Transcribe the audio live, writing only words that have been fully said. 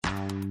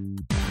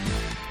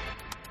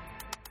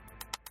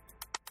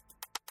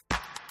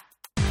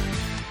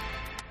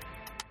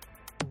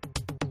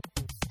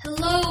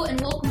Hello and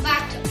welcome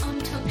back to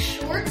Untucked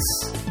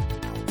Shorts.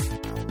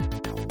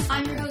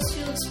 I'm your host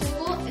Felix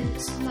Vogel, and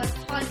this is my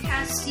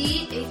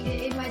podcastee,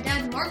 aka my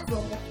dad, Mark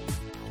Vogel.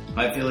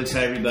 Hi Felix,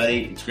 hi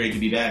everybody. It's great to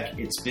be back.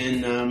 It's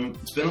been a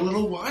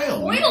little while.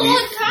 Quite a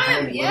long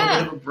time, had a little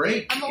bit of a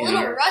break. I'm a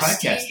little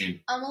rusty. Podcasting.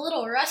 I'm a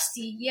little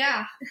rusty,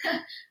 yeah.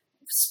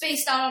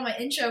 Spaced out on my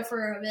intro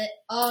for a bit.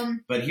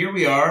 But here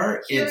we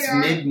are. It's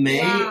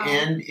mid-May, wow.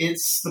 and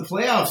it's the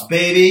playoffs,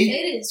 baby.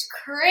 It is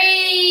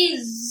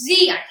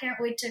crazy. I can't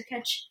wait to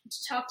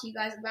talk to you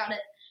guys about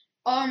it.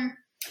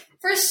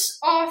 First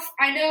off,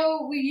 I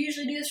know we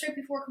usually do this right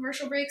before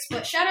commercial breaks,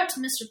 but shout out to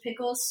Mr.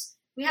 Pickles.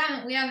 We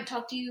haven't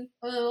talked to you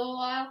in a little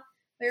while.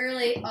 We're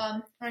really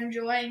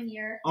enjoying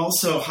your...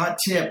 Also, hot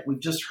tip, we've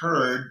just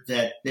heard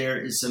that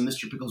there is some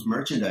Mr. Pickles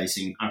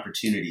merchandising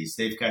opportunities.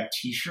 They've got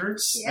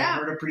t-shirts that I've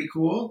heard are pretty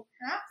cool.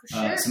 Yeah, for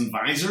sure. Some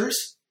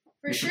visors.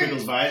 For Mr. sure.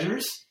 Pickles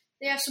visors.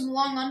 They have some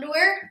long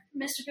underwear.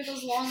 Mr.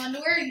 Pickles long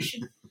underwear. You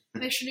should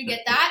make sure to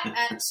get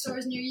that at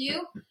stores near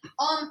you.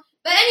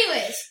 But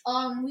anyways,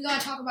 we gotta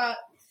talk about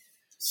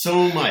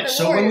so much. The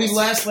So when we Warriors.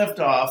 last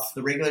left off,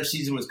 the regular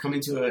season was coming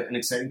to an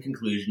exciting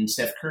conclusion.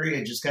 Steph Curry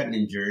had just gotten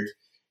injured.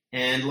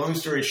 And long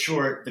story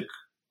short, the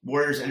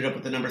Warriors ended up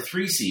with the number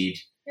 3 seed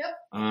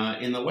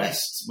in the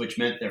West, which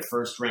meant their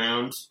first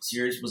round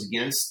series was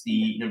against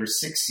the number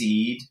 6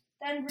 seed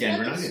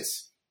Denver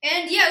Nuggets.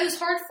 And yeah, it was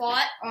hard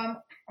fought.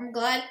 I'm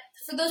glad.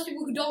 For those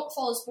people who don't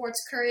follow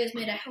sports, Curry has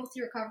made a healthy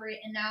recovery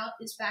and now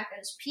is back at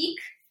his peak.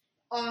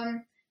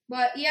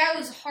 But yeah, it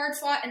was a hard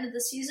fought end of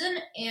the season,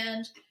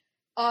 and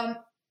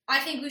I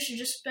think we should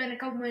just spend a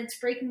couple minutes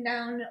breaking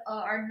down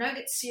our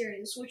Nuggets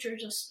series, which are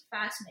just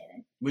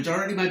fascinating. Which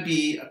already might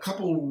be a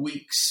couple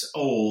weeks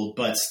old,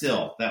 but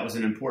still, that was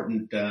an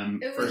important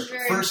first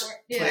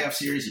playoff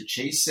series at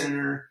Chase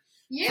Center.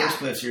 Yeah. First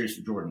playoff series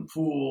for Jordan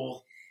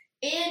Poole.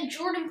 And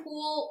Jordan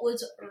Poole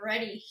was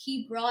ready.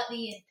 He brought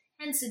the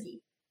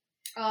intensity.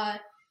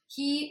 Jordan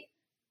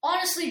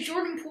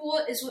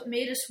Poole is what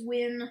made us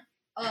win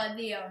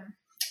the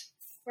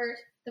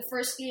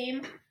first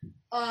game.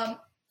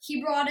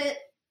 He brought it.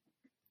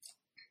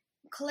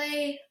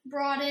 Clay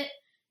brought it.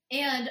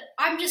 And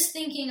I'm just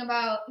thinking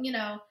about, you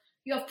have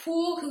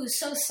Poole, who's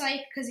so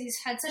psyched because he's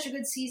had such a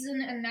good season,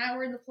 and now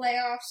we're in the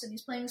playoffs, and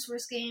he's playing his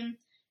first game.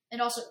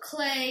 And also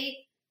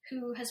Clay,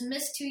 who has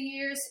missed 2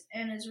 years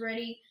and is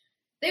ready.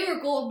 They were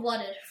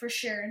gold-blooded for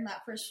sure in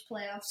that first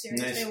playoff series.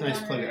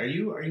 Nice plug. Are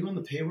you on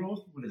the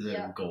payroll? What is that?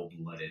 Yeah.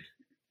 Gold-blooded.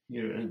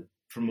 You're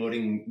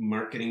promoting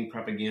marketing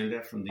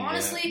propaganda from the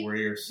Honestly,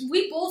 Warriors.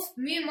 Me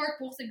and Mark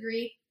both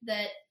agree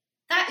that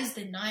is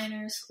the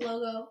Niners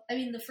logo. I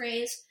mean, the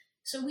phrase.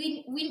 So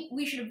we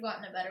should have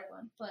gotten a better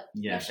one. But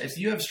yes, if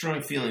you have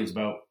strong feelings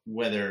about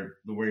whether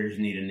the Warriors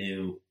need a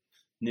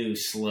new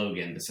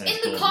slogan besides in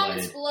the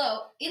comments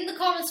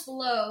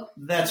below.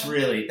 That's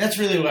really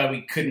why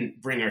we couldn't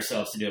bring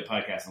ourselves to do a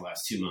podcast in the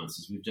last 2 months,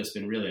 is we've just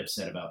been really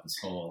upset about this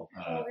whole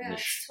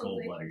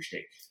gold-blooded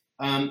shtick.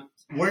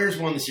 Warriors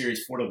won the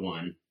series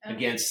 4-1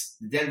 against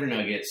the Denver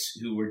Nuggets,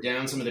 who were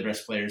down some of their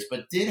best players,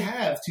 but did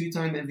have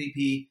 2-time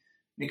MVP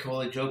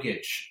Nikola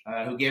Jokic,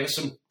 who gave us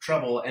some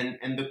trouble.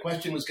 And the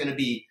question was going to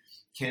be,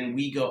 can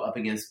we go up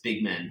against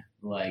big men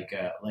like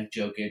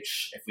Jokic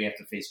if we have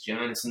to face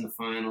Giannis in the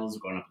finals, or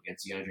going up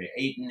against DeAndre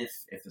Ayton if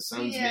the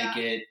Suns make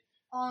it?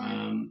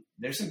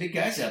 There's some big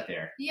guys out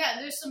there. Yeah,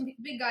 there's some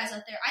big guys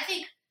out there. I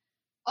think,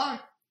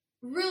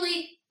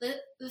 really, the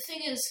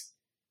thing is,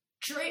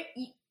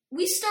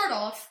 we start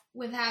off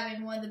with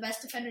having one of the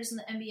best defenders in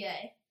the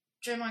NBA,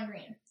 Draymond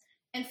Green.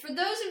 And for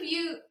those of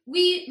you,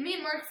 me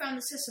and Mark found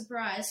this a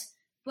surprise,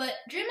 but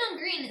Draymond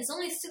Green is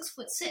only 6'6".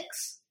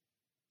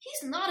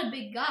 He's not a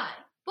big guy,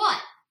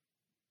 but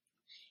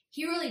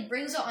he really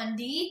brings it on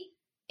D,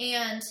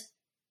 and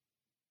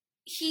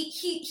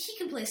he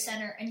can play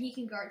center and he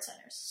can guard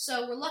centers.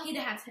 So we're lucky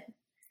to have him.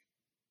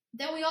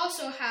 Then we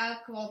also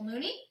have Kawhi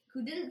Mooney,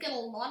 who didn't get a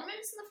lot of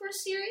minutes in the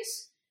first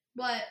series,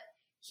 but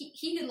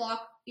he could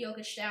lock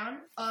Jokic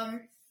down.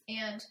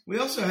 And we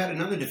also had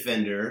another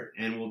defender,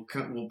 and we'll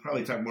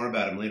probably talk more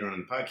about him later on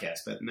in the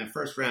podcast. But in that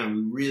first round,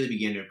 we really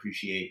began to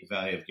appreciate the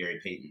value of Gary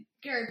Payton.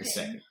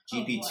 Second,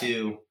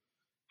 GP2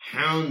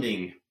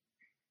 hounding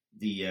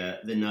the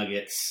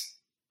Nuggets,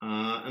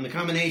 and the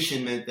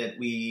combination meant that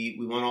we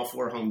won all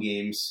 4 home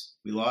games.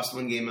 We lost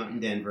 1 game out in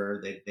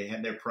Denver. They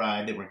had their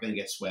pride. They weren't going to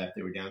get swept.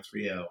 They were down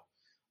 3-0.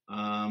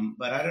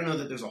 But I don't know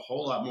that there's a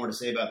whole lot more to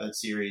say about that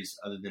series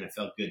other than it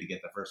felt good to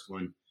get the first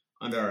one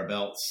under our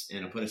belts,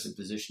 and it put us in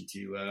position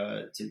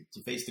to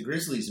face the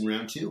Grizzlies in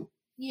round 2.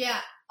 Yeah.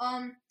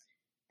 I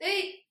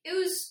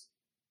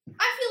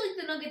feel like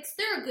the Nuggets,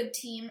 they're a good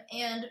team,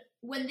 and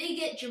when they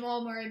get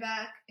Jamal Murray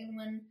back and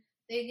when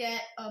they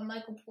get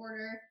Michael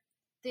Porter,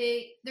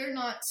 they're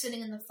not sitting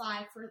in the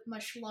 5 for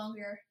much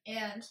longer,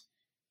 and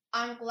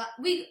I'm glad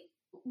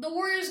the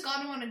Warriors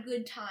got them on a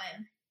good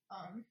time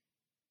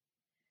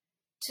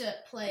to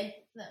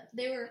play them.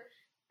 They're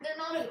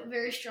not a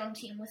very strong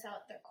team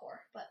without their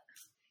core, but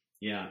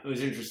Yeah, it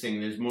was interesting.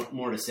 There's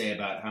more to say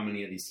about how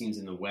many of these teams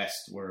in the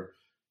West were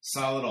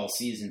solid all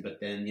season, but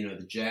then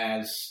the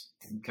Jazz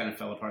kind of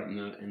fell apart in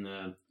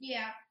the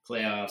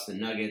playoffs. The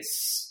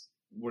Nuggets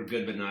were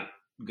good, but not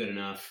good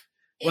enough.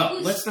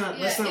 Let's not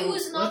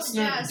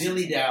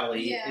dilly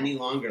dally any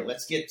longer.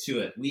 Let's get to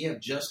it. We have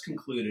just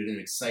concluded an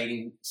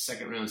exciting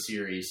second round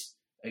series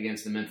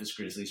against the Memphis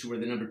Grizzlies, who were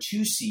the number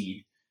 2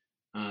 seed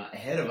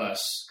ahead of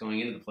us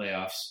going into the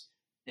playoffs.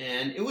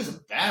 And it was a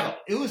battle.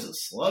 It was a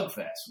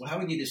slugfest. Well, how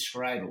would you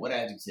describe it? What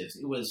adjectives?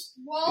 It was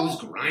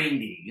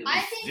grinding. It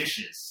was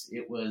vicious.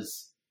 It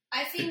was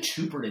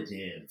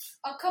vituperative.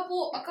 A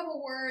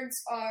couple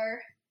words are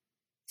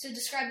to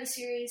describe the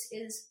series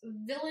is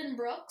Villain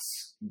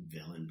Brooks.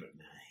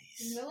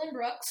 Nice. Villain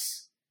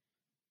Brooks.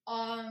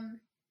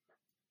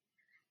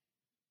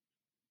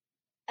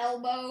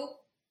 Elbow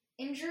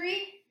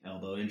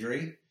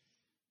injury.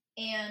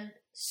 And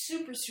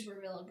super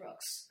Villain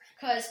Brooks.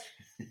 Because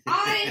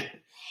I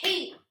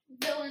hate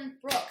Villain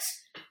Brooks.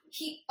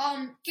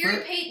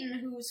 Gary Payton,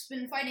 who's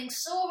been fighting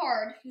so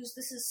hard, this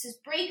is his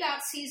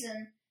breakout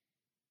season,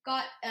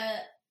 got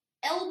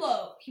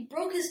elbow. He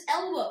broke his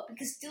elbow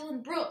because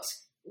Dillon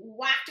Brooks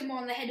whacked him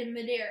on the head in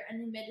midair and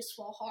he made it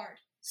fall hard.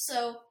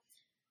 So,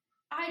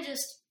 I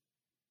just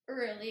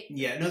really...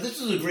 Yeah, no,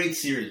 this was a great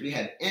series. We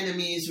had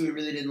enemies we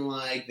really didn't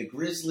like. The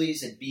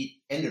Grizzlies had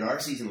ended our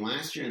season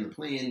last year in the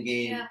play-in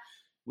game. Yeah.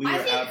 We were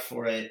out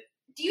for it.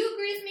 Do you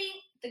agree with me?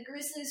 The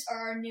Grizzlies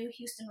are our new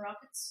Houston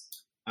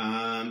Rockets?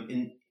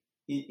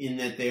 In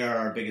that they are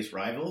our biggest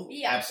rival?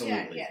 Yeah.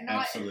 Absolutely. Yeah,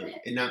 absolutely.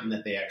 And not in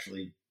that they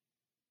actually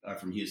are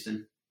from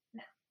Houston?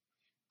 No.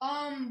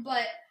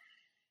 But...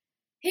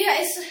 Yeah,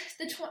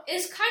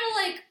 it's kind of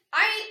like...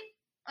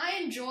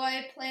 I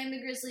enjoy playing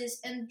the Grizzlies,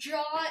 and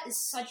Ja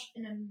is such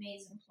an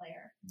amazing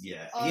player.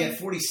 Yeah, he had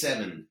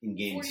 47 in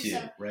Game 2,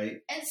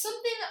 right? And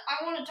something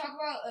I want to talk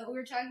about that we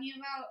were talking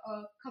about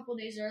a couple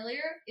days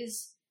earlier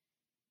is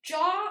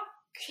Ja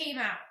came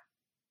out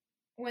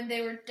when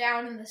they were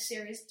down in the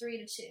series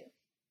 3-2,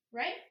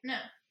 right? No.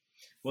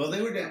 Well,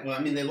 they were down. Well,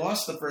 I mean, they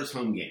lost the first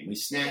home game. We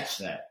snatched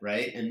that,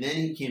 right? And then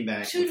he came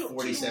back with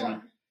 47,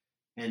 2-1.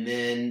 And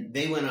then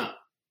they went up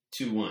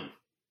 2-1.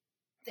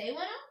 They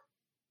went up?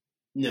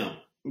 No.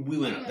 We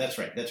went up. That's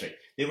right.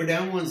 They were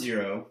down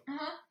 1-0.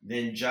 Uh-huh.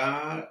 Then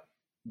Ja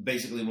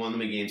basically won them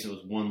a game, so it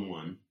was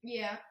 1-1.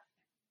 Yeah.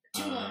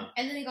 2-1.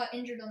 And then he got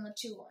injured on the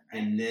 2-1, right?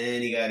 And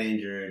then he got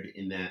injured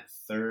in that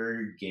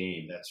third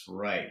game. That's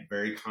right.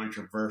 Very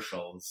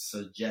controversial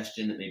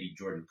suggestion that maybe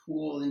Jordan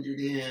Poole injured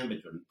him,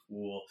 but Jordan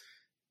Poole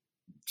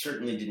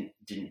certainly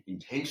didn't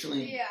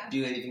intentionally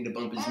do anything to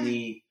bump his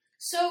knee.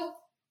 So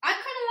I kind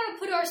of want to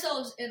put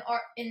ourselves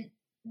in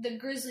the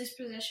Grizzlies'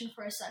 position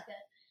for a second.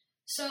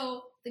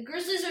 So, the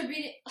Grizzlies are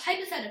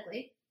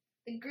hypothetically,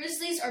 the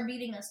Grizzlies are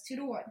beating us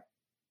 2-1.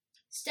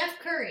 Steph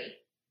Curry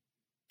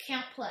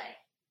can't play.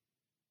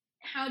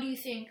 How do you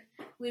think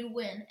we'd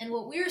win? And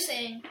what we were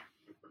saying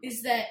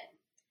is that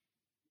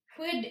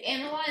we'd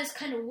analyze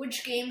kind of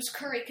which games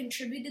Curry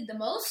contributed the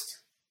most.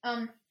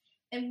 And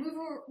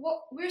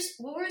what we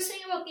were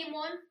saying about Game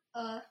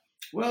 1?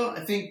 Well,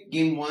 I think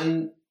Game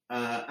 1...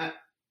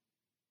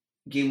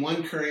 Game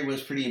 1, Curry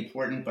was pretty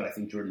important, but I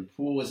think Jordan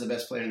Poole was the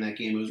best player in that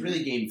game. It was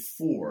really Game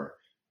 4,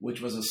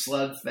 which was a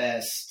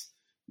slugfest,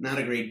 not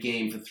a great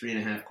game for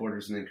 3.5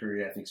 quarters, and then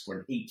Curry, I think,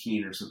 scored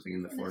 18 or something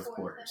in the fourth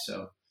quarter.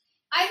 So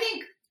I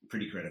think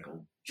pretty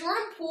critical.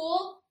 Jordan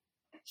Poole,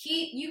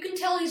 you can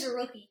tell he's a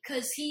rookie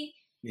because he's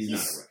not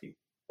a rookie.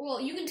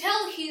 Well, you can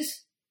tell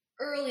he's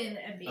early in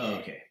the NBA. Oh,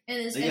 okay. In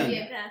his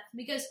NBA path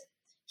because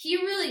he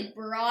really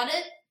brought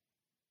it.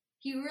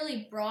 He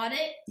really brought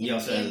it in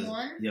Game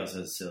 1. He also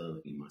has a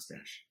silly-looking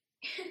mustache.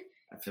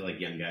 I feel like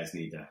young guys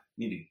need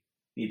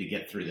to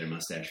get through their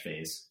mustache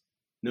phase.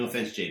 No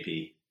offense,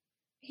 JP.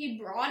 He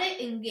brought it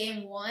in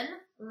Game 1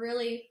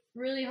 really,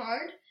 really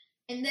hard.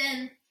 And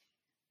then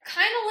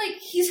kind of like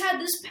he's had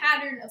this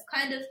pattern of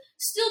kind of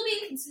still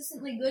being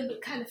consistently good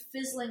but kind of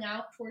fizzling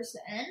out towards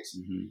the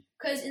end.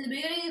 Because in the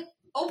beginning,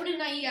 opening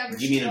night, he averaged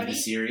 20. You mean of the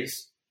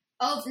series?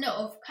 Of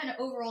kind of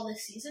overall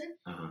this season.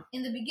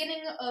 In the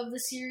beginning of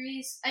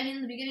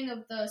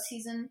the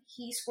season,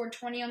 he scored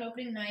 20 on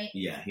opening night.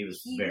 Yeah, he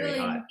was very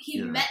hot. He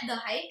met the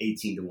hype.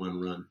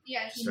 18-1 run.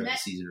 Yeah, he met the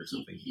season or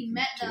something. He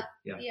met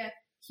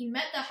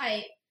the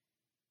hype,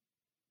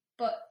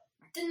 but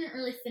didn't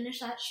really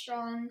finish that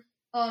strong.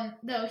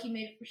 Though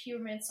he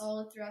remained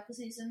solid throughout the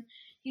season.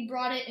 He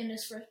brought it in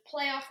his first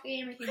playoff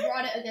game. He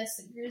brought it against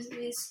the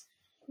Grizzlies.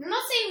 I'm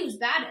not saying he was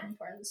bad at any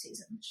part of the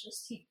season. It's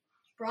just he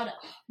brought it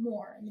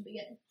more in the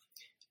beginning.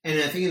 And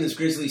I think in this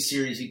Grizzlies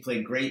series, he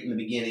played great in the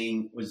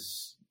beginning,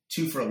 was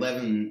 2 for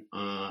 11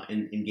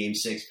 in Game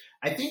 6.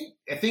 I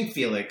think,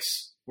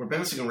 Felix, we're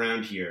bouncing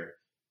around here,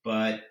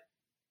 but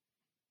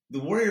the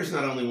Warriors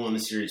not only won the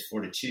series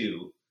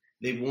 4-2,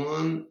 they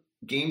won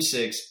Game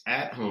 6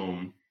 at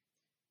home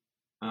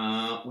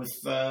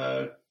with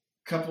a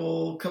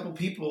couple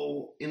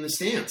people in the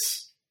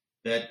stands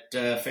that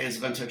fans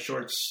of Untucked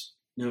Shorts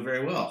know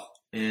very well.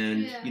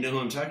 And you know who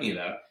I'm talking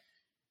about.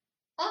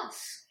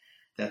 Us.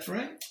 That's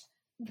right.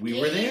 We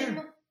were there.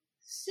 Game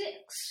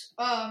 6.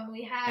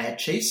 We had at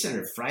Chase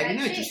Center Friday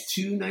night, just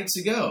 2 nights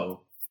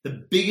ago.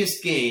 the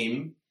biggest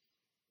game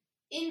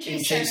in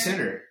Chase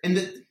Center.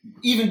 And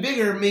even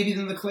bigger maybe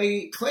than the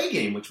Clay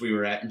game, which we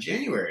were at in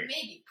January.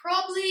 Maybe.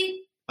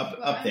 Probably.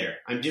 Up there.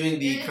 I'm doing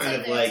the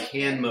kind of like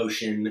hand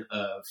motion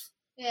of,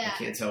 I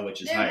can't tell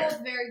which is higher. They're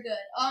both very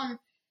good.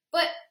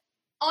 But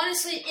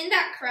honestly, in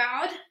that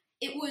crowd,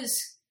 it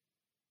was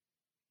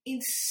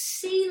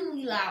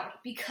insanely loud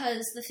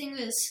because the thing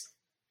is,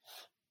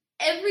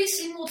 every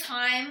single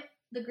time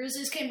the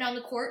Grizzlies came down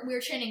the court, we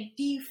were chanting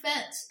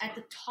defense at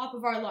the top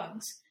of our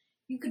lungs.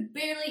 You could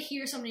barely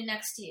hear somebody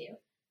next to you.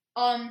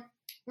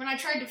 When I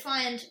tried to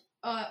find,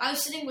 I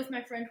was sitting with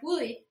my friend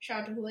Hooli.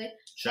 Shout out to Hooli.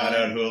 Shout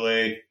out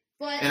Hooli.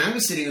 And I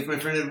was sitting with my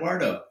friend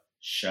Eduardo.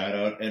 Shout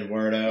out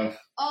Eduardo.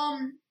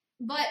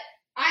 But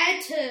I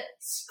had to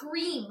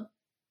scream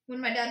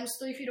when my dad was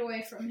 3 feet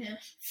away from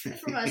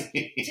us,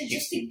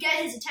 to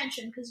get his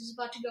attention because he was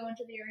about to go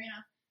into the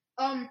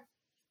arena.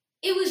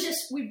 It was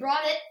just, we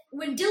brought it.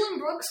 When Dillon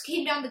Brooks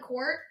came down the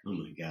court. Oh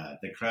my God.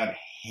 The crowd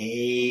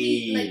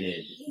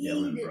hated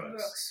Dillon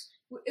Brooks.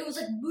 It was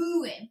like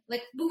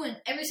booing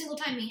every single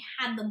time he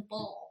had the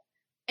ball.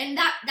 And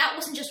that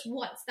wasn't just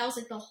once. That was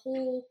like the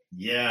whole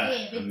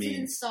game. It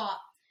didn't stop.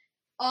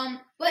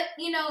 But,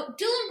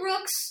 Dillon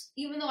Brooks,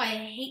 even though I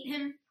hate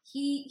him,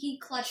 he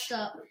clutched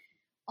up.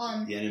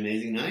 He had an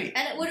amazing night.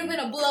 And it would have been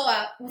a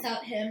blowout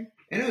without him.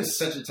 And it was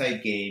such a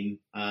tight game.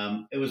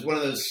 It was one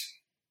of those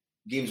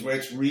games where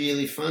it's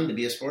really fun to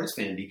be a sports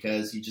fan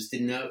because you just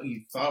didn't know.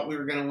 You thought we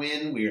were going to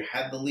win. We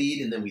had the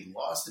lead, and then we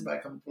lost it by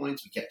a couple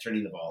points. We kept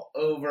turning the ball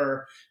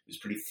over. It was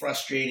pretty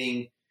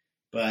frustrating.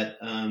 But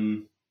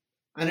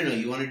I don't know.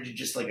 You wanted to do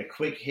just like a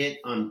quick hit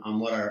on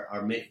what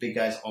our big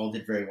guys all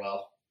did very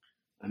well.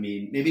 I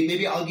mean,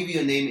 maybe I'll give you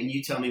a name and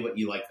you tell me what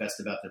you like best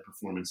about their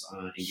performance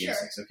in Game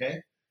 6,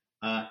 okay?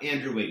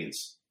 Andrew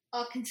Wiggins.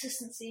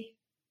 Consistency.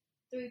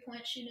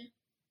 3-point shooting.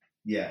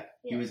 Yeah.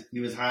 He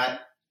was hot,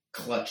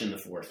 clutch in the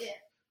fourth. Yeah.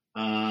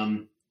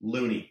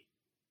 Looney.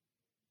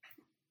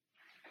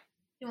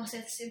 You want to say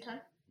it at the same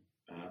time?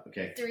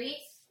 Okay. 3,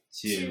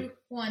 2, 2,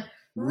 1.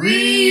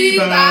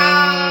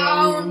 Rebounds!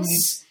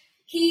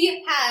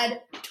 He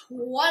had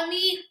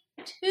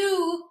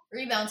 22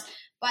 rebounds.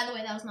 By the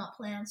way, that was not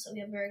planned, so we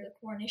have very good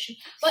coordination.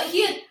 But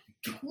he had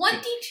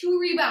 22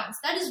 rebounds.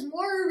 That is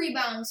more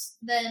rebounds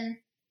than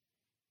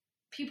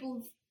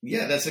people.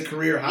 Yeah, that's a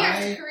career high. Yeah,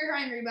 it's a career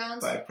high in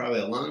rebounds. By probably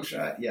a long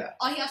shot, yeah.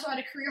 He also had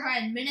a career high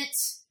in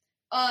minutes.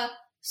 A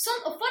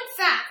fun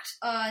fact,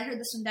 I heard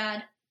this from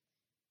Dad.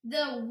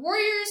 The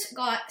Warriors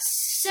got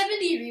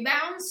 70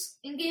 rebounds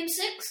in Game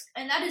 6,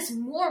 and that is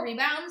more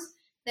rebounds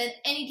than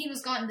any team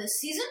has gotten this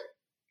season.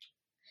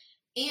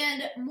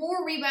 And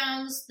more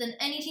rebounds than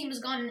any team has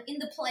gotten in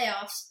the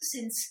playoffs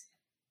since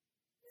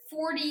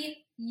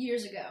 40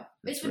 years ago.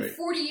 It's been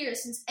 40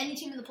 years since any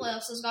team in the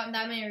playoffs has gotten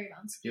that many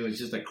rebounds. It was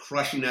just a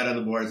crushing night on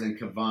the boards, and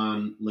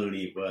Kevon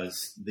Looney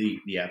was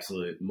the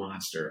absolute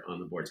monster on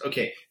the boards.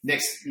 Okay,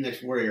 next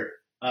Warrior.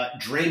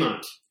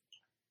 Draymond.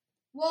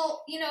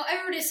 Well,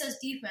 everybody says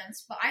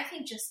defense, but I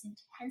think just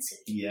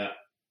intensity. Yeah.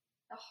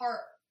 The heart.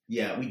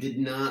 Yeah, we did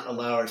not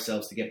allow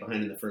ourselves to get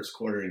behind in the first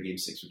quarter in Game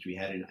 6, which we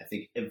had in, I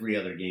think, every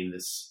other game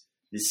this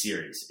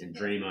series. And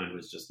Draymond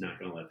was just not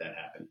going to let that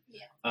happen.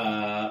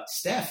 Yeah.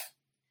 Steph.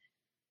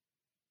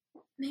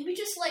 Maybe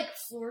just like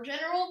floor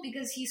general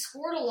because he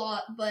scored a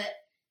lot, but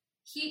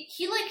he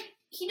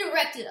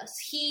directed us.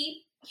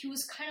 He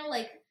was kind of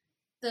like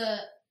the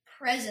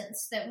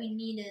presence that we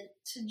needed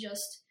to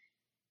just,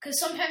 because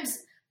sometimes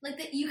like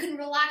that you can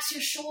relax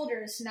your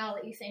shoulders now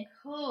that you think,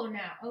 we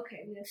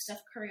have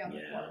Steph Curry on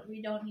the court.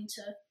 We don't need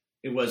to.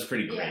 It was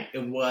pretty great.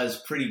 Yeah. It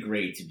was pretty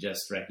great to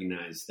just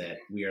recognize that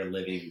we are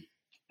living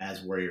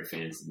as Warrior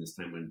fans in this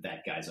time when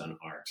that guy's on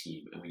our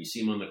team. And when you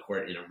see him on the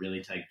court in a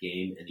really tight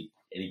game and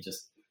he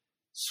just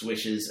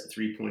swishes a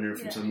 3-pointer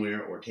from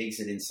somewhere or takes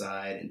it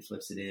inside and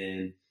flips it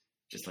in,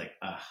 just like,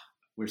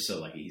 we're so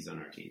lucky he's on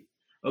our team.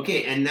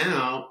 Okay, and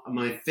now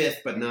my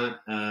fifth, but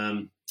not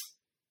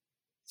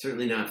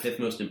certainly not fifth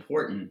most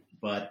important,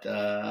 but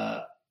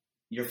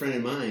your friend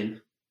and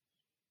mine,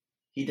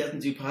 he doesn't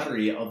do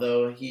pottery,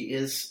 although he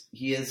is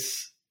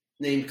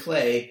named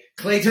Klay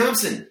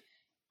Thompson.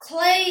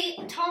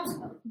 Klay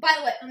Thompson. By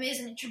the way,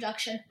 amazing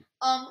introduction.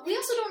 We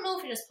also don't know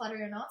if he does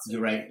pottery or not. So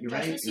You're right. He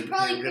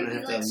probably We're going to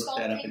have to look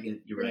that up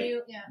again. You're right.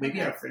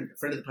 Maybe our friend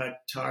of the pod,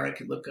 Tara,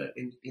 could look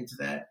into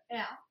that.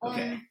 Yeah.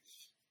 Okay.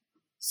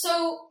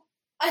 So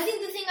I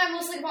think the thing I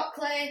most like about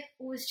Klay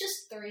was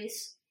just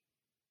threes.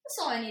 That's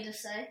all I need to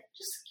say.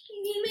 Just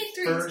he made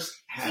threes.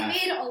 First half,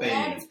 he made a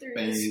lot of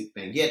threes.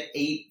 Bang. He had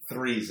 8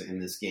 threes in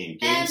this game.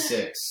 Game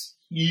 6.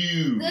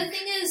 Huge. The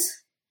thing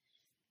is,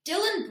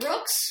 Dillon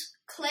Brooks,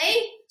 Klay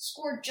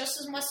scored just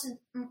as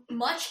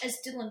much as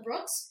Dillon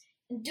Brooks,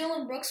 and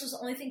Dillon Brooks was the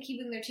only thing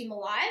keeping their team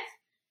alive.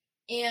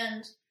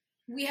 And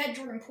we had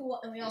Jordan Poole,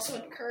 and we also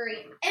had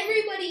Curry.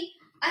 Everybody,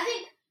 I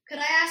think, could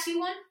I ask you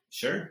one?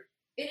 Sure.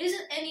 It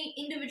isn't any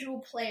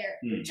individual player,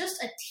 but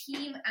just a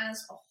team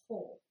as a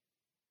whole.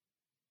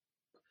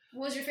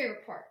 What was your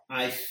favorite part?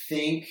 I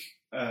think,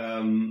 we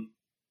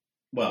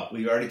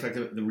already talked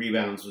about the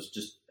rebounds was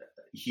just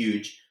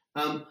huge.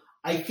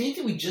 I think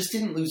that we just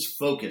didn't lose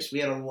focus. We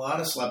had a lot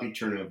of sloppy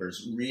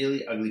turnovers,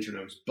 really ugly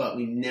turnovers, but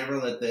we never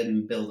let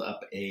them build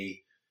up a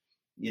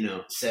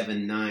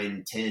 7,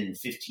 9, 10,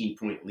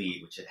 15-point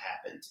lead, which had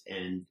happened.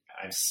 And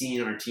I've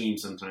seen our team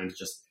sometimes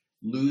just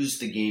lose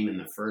the game in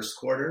the first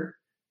quarter,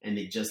 and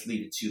they just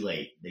leave it too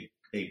late. They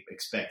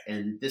expect.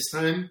 And this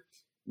time,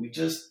 we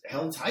just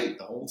held tight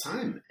the whole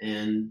time,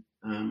 and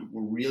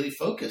we're really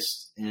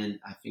focused. And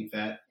I think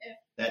that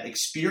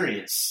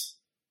experience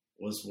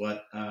was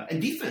what and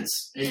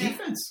defense.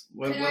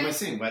 What am I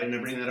saying? Why didn't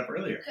I bring that up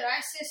earlier? Could I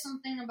say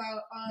something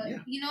about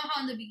you know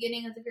how in the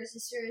beginning of the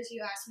Grizzlies series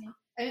you asked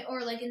me,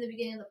 or like in the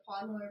beginning of the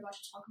pod when we were about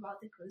to talk about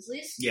the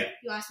Grizzlies? Yeah.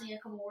 You asked me a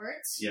couple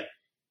words. Yeah.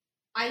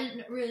 I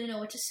didn't really know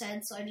what to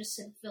say, so I just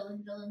said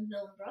villain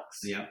Brooks.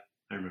 Yeah,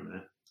 I remember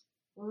that.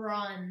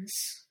 Runs.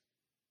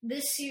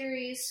 This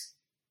series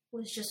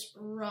was just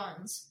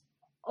runs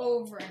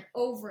over and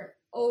over and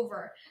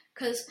over.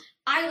 Because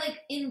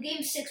in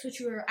Game 6, which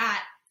we were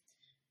at,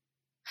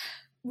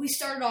 we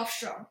started off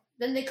strong.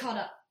 Then they caught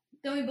up.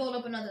 Then we built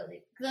up another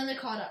lead. Then they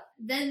caught up.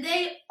 Then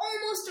they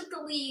almost took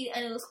the lead,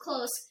 and it was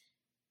close.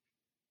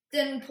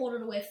 Then we pulled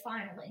it away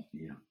finally.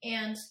 Yeah.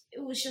 And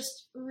it was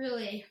just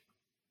really...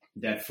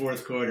 That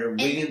fourth quarter,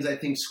 Wiggins, I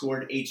think,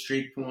 scored 8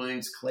 straight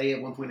points. Clay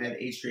at one point had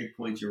 8 straight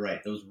points. You're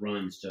right. Those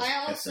runs just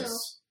kept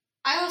us...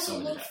 I also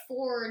look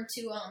forward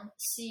to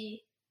seeing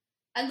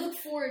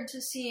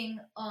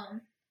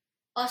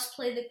us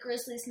play the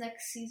Grizzlies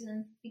next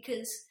season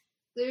because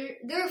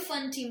they're a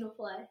fun team to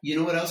play. You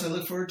know what else I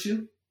look forward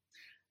to?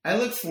 I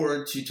look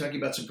forward to talking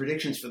about some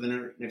predictions for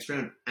the next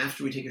round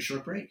after we take a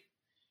short break.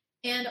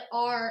 And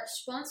our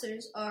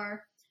sponsors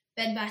are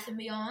Bed Bath &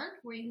 Beyond,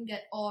 where you can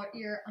get all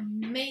your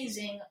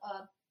amazing...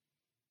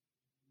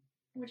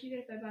 what do you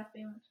get at Bed Bath &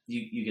 Beyond?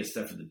 You get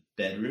stuff for the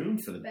bedroom,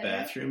 for the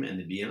bathroom, and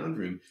the Beyond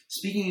room.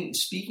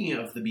 Speaking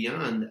of the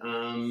Beyond,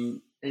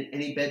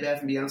 any Bed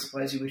Bath & Beyond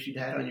supplies you wish you'd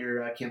had on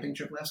your camping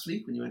trip last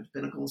week when you went to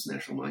Pinnacles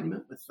National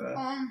Monument with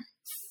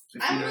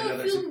I don't know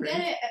if you can get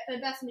it at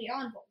Bed Bath &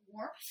 Beyond, but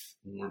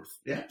warmth.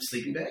 Yeah,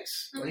 sleeping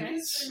bags,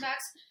 blankets. Sleeping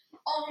bags.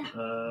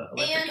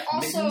 And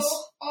also,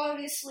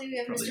 obviously, we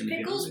have Mr.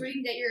 Pickles, where you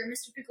can get your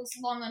Mr. Pickles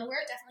long underwear.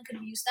 Definitely could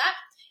have used that.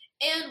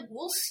 And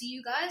we'll see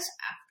you guys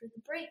after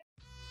the break.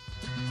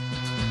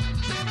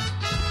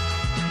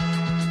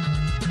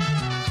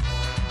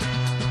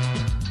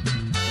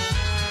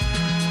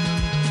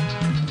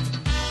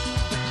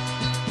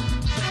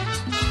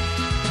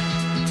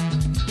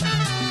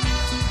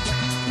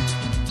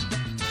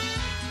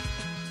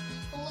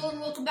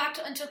 Welcome back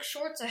to Untucked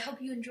Shorts. I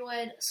hope you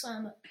enjoyed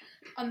some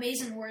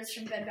amazing words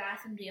from Bed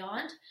Bath &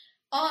 Beyond.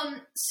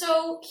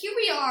 So here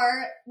we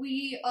are.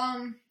 We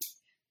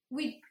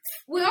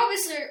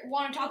obviously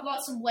want to talk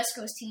about some West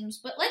Coast teams,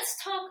 but let's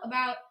talk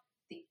about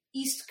the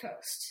East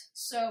Coast.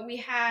 So we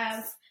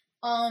have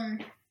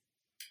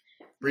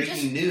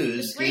breaking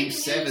news. Game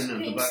 7 of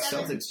the Bucks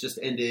Celtics just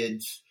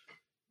ended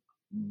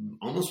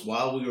almost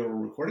while we were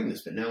recording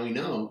this, but now we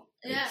know.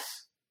 Yeah.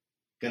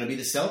 Going to be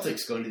the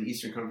Celtics going to the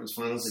Eastern Conference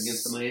Finals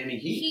against the Miami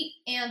Heat.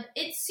 And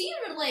it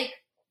seemed like,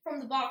 from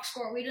the box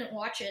score, we didn't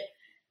watch it,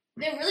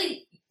 they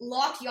really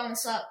locked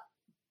Giannis up.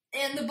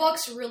 And the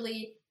Bucks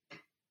really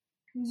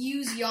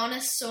use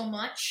Giannis so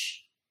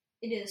much,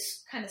 it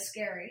is kind of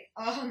scary.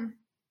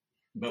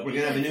 But we're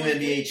going to have a new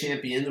NBA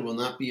champion. There will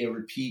not be a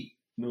repeat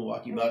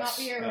Milwaukee Bucks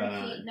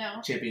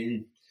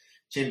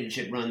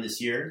championship run this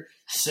year.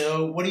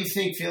 So what do you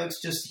think, Felix?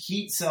 Just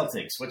Heat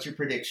Celtics. What's your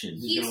prediction?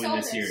 Who's going to win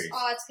this series?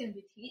 Oh, it's going to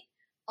be Heat.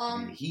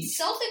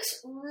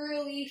 Celtics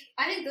really...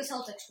 I think the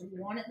Celtics would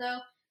want it, though,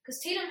 because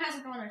Tatum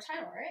hasn't won a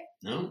title, right?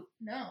 No.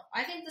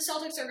 I think the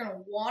Celtics are going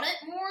to want it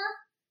more,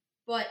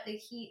 but the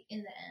Heat,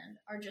 in the end,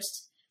 are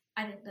just...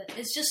 I think that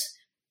it's just...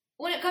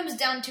 When it comes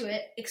down to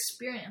it,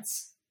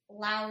 experience.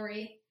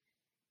 Lowry,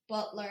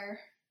 Butler...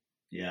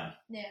 Yeah.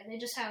 Yeah, they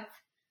just have...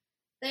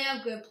 They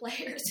have good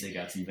players. They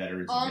got some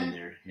veterans in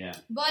there, yeah.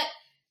 But,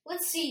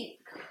 let's see.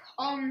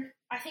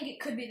 I think it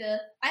could be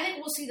I think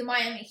we'll see the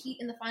Miami Heat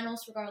in the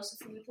finals, regardless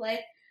of who we play.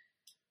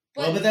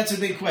 But that's a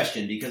big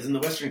question, because in the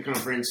Western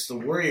Conference, the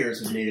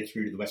Warriors have made it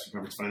through to the Western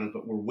Conference Finals,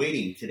 but we're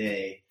waiting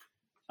today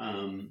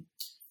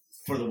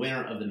for the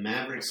winner of the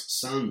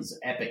Mavericks-Suns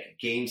epic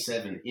Game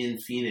 7 in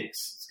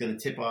Phoenix. It's going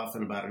to tip off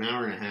in about an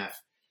hour and a half.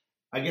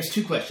 I guess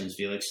 2 questions,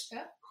 Felix.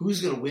 Yeah.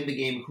 Who's going to win the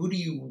game? Who do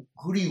you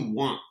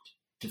want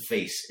to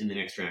face in the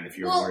next round if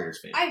you're a Warriors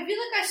fan? I feel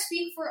like I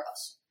speak for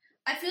us.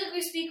 I feel like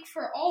we speak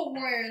for all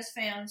Warriors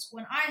fans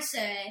when I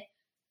say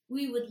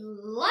we would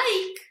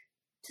like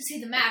to see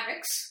the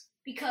Mavericks,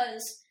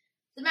 because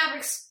the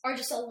Mavericks are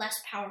just a less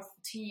powerful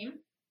team,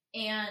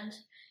 and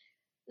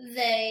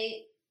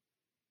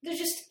they're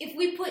just, if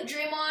we put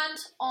Draymond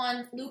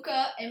on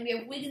Luka and we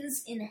have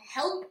Wiggins in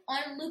help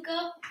on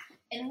Luka,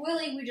 and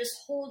really we just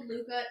hold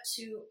Luka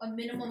to a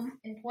minimum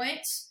in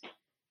points,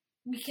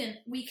 we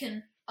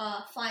can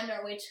find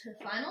our way to the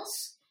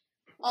finals.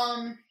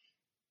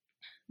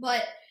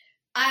 But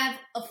I have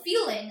a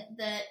feeling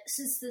that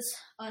since this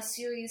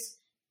series,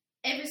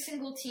 every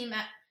single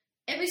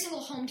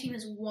home team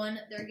has won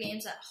their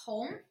games at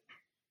home,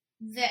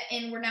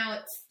 and we're now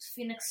at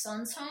Phoenix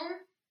Suns home,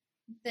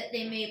 that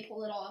they may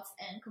pull it off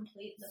and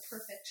complete the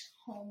perfect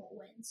home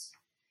wins.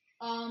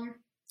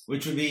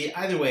 Which would be,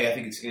 either way, I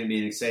think it's going to be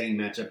an exciting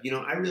matchup.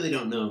 I really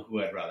don't know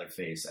who I'd rather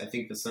face. I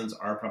think the Suns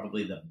are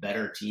probably the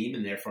better team,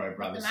 and therefore I'd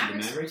rather see the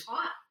Mavericks.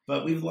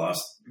 But we've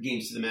lost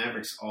games to the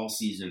Mavericks all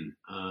season.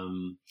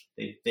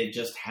 They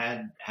just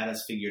had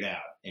us figured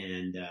out.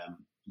 And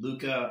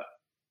Luka,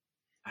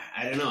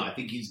 I don't know. I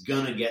think he's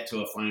going to get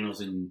to a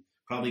finals and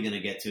probably going to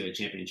get to a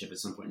championship at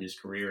some point in his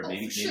career.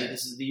 Maybe this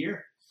is the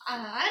year. I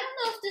don't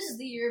know if this is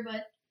the year,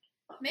 but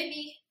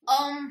maybe.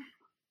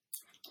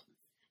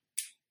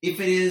 If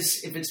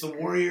it's the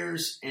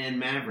Warriors and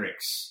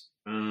Mavericks,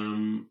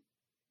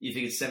 you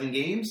think it's 7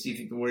 games? Do you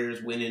think the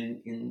Warriors win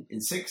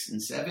in 6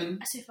 and 7?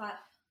 I say 5.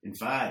 In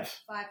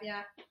 5. 5,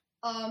 yeah.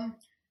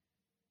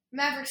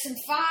 Mavericks in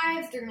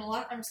 5. They're gonna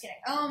lock. I'm just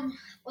kidding.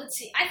 Let's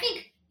see. I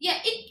think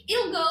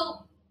it'll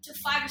go to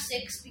 5 or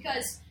 6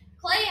 because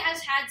Clay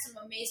has had some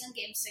amazing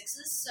game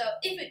 6s. So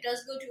if it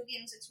does go to a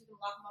game 6, we can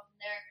lock him up in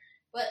there.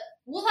 But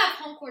we'll have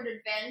home court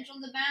advantage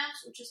on the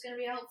Mavs, which is going to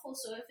be helpful.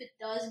 So if it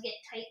does get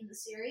tight in the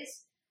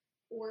series,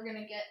 we're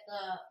going to get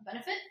the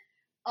benefit.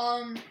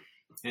 And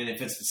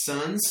if it's the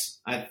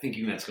Suns, I'm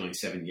thinking that's going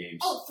 7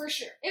 games. Oh, for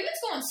sure. If it's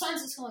going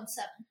Suns, it's going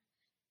 7.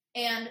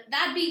 And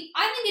I think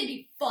it'd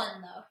be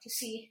fun, though, to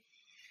see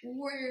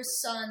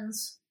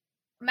Warriors-Suns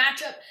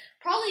matchup.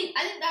 Probably,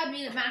 I think that would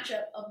be the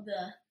matchup of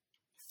the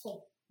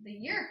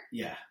year.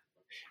 Yeah.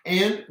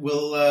 And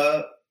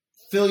we'll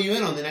fill you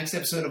in on the next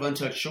episode of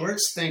Untucked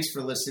Shorts. Thanks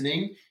for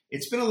listening.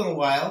 It's been a little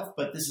while,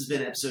 but this has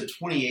been episode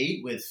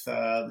 28 with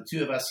the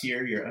two of us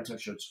here, your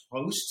Untucked Shorts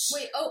hosts.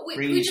 Wait,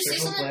 can we just say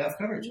something? Playoff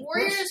coverage.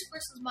 Warriors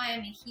versus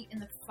Miami Heat in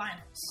the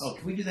finals. Oh,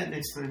 can we do that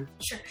next time?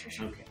 Sure.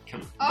 Okay,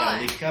 come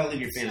on. Gotta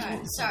leave your fans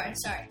alone.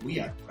 Sorry. We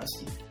are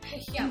rusty.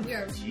 Yeah, we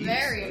are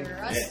very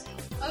rusty.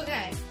 Yeah.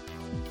 Okay.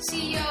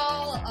 See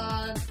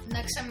y'all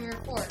next time we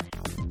record.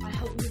 I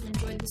hope you've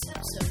enjoyed this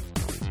episode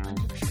of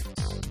Untucked Shorts.